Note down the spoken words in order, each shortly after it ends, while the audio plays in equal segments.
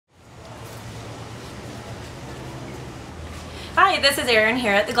Hi, this is Erin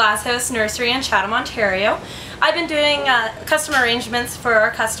here at the Glasshouse Nursery in Chatham, Ontario. I've been doing custom arrangements for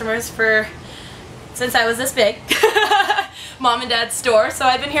our customers since I was this big. Mom and Dad's store, so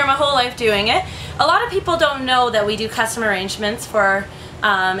I've been here my whole life doing it. A lot of people don't know that we do custom arrangements for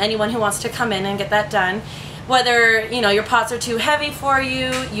anyone who wants to come in and get that done. Whether your pots are too heavy for you,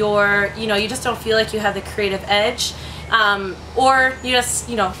 you just don't feel like you have the creative edge, or you just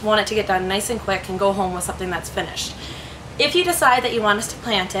want it to get done nice and quick and go home with something that's finished. If you decide that you want us to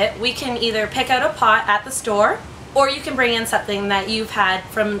plant it, we can either pick out a pot at the store, or you can bring in something that you've had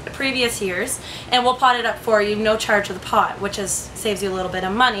from previous years and we'll pot it up for you, no charge of the pot, which saves you a little bit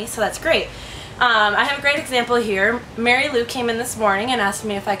of money, so that's great. I have a great example here. Mary Lou came in this morning and asked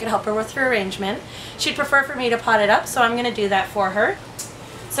me if I could help her with her arrangement. She'd prefer for me to pot it up, so I'm going to do that for her.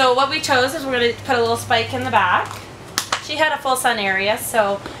 So what we chose is we're going to put a little spike in the back. She had a full sun area,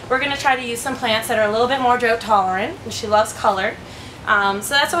 so we're going to try to use some plants that are a little bit more drought tolerant, and she loves color. So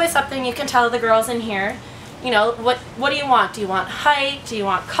that's always something you can tell the girls in here. What do you want? Do you want height? Do you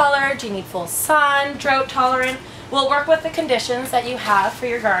want color? Do you need full sun? Drought tolerant? We'll work with the conditions that you have for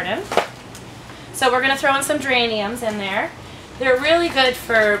your garden. So we're going to throw in some geraniums in there. They're really good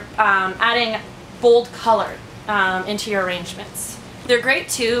for adding bold color into your arrangements. They're great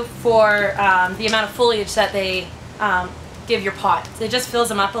too for the amount of foliage that they give your pot. It just fills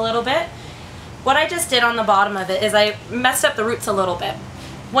them up a little bit. What I just did on the bottom of it is I messed up the roots a little bit.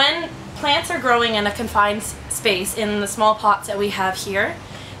 When plants are growing in a confined space in the small pots that we have here,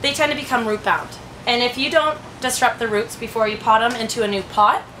 they tend to become root bound. And if you don't disrupt the roots before you pot them into a new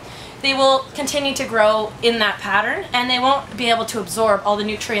pot, they will continue to grow in that pattern and they won't be able to absorb all the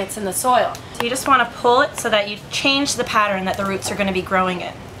nutrients in the soil. So you just want to pull it so that you change the pattern that the roots are going to be growing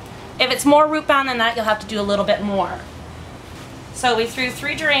in. If it's more root bound than that, you'll have to do a little bit more. So we threw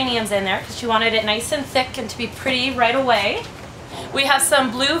 3 geraniums in there because she wanted it nice and thick and to be pretty right away. We have some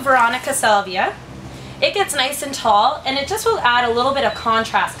blue Veronica salvia. It gets nice and tall and it just will add a little bit of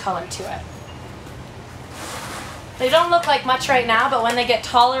contrast color to it. They don't look like much right now, but when they get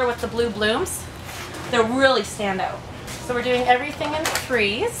taller with the blue blooms, they'll really stand out. So we're doing everything in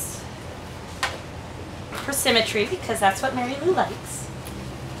 3s for symmetry because that's what Mary Lou likes.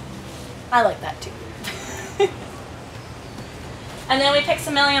 I like that too. And then we pick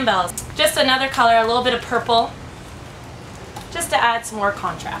some million bells. Just another color, a little bit of purple, just to add some more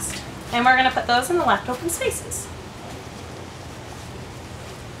contrast. And we're going to put those in the left open spaces.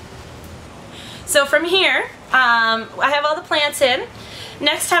 So from here, I have all the plants in.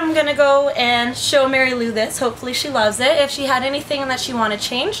 Next time I'm going to go and show Mary Lou this. Hopefully she loves it. If she had anything that she wanted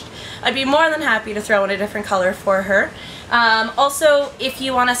changed, I'd be more than happy to throw in a different color for her. Also, if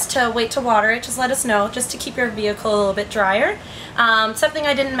you want us to wait to water it, just let us know, just to keep your vehicle a little bit drier. Something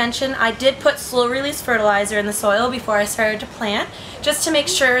I didn't mention, I did put slow release fertilizer in the soil before I started to plant, just to make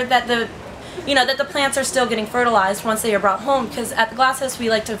sure that the plants are still getting fertilized once they are brought home, because at the Glasshouse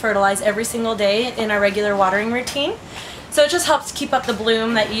we like to fertilize every single day in our regular watering routine. So it just helps keep up the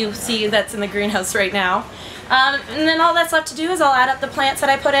bloom that you see that's in the greenhouse right now. And then all that's left to do is I'll add up the plants that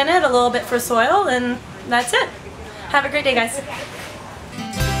I put in it, a little bit for soil, and that's it. Have a great day, guys.